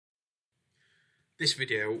This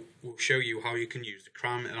video will show you how you can use the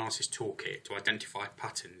crime analysis toolkit to identify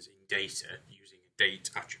patterns in data using a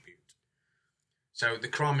date attribute. So the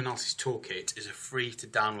crime analysis toolkit is a free to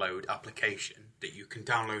download application that you can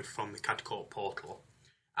download from the Cadcorp portal,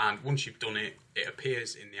 and once you've done it, it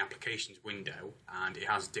appears in the applications window and it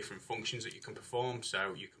has different functions that you can perform.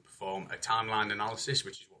 So you can perform a timeline analysis,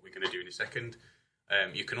 which is what we're going to do in a second.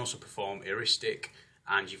 You can also perform heuristic,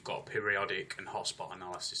 and you've got periodic and hotspot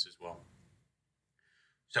analysis as well.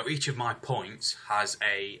 So each of my points has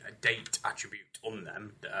a date attribute on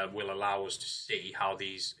them that will allow us to see how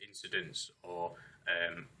these incidents or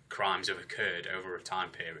crimes have occurred over a time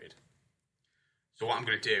period. So what I'm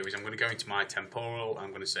going to do is I'm going to go into my temporal and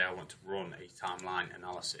I'm going to say I want to run a timeline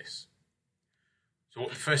analysis. So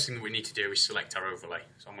the first thing that we need to do is select our overlay.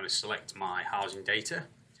 So I'm going to select my housing data,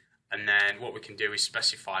 and then what we can do is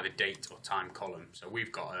specify the date or time column. So we've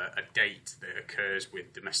got a date that occurs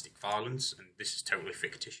with domestic violence, and this is totally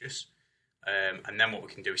fictitious. And then what we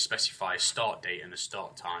can do is specify a start date and a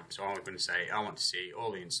start time. So I'm going to say I want to see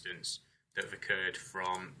all the incidents that have occurred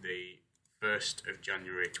from the 1st of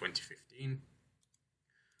January 2015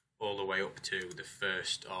 all the way up to the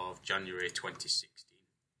 1st of January 2016.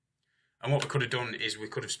 And what we could have done is we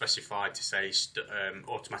could have specified to say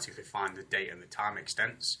automatically find the date and the time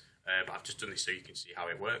extents, but I've just done this so you can see how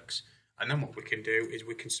it works. And then what we can do is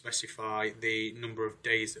we can specify the number of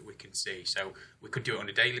days that we can see. So we could do it on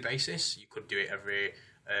a daily basis. You could do it every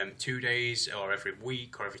 2 days or every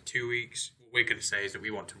week or every 2 weeks. What we're going to say is that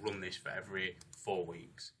we want to run this for every 4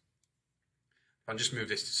 weeks. I'll just move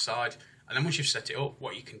this to the side. And then once you've set it up,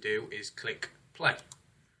 what you can do is click play.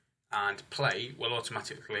 And play will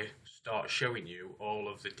automatically start showing you all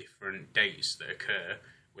of the different dates that occur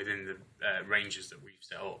within the ranges that we've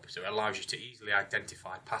set up. So it allows you to easily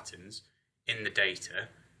identify patterns in the data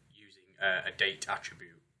using a date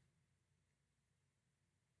attribute.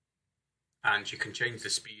 And you can change the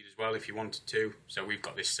speed as well if you wanted to. So we've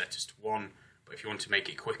got this set as to 1, but if you want to make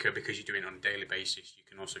it quicker because you're doing it on a daily basis, you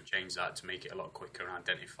can also change that to make it a lot quicker and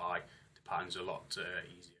identify the patterns a lot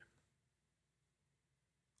easier.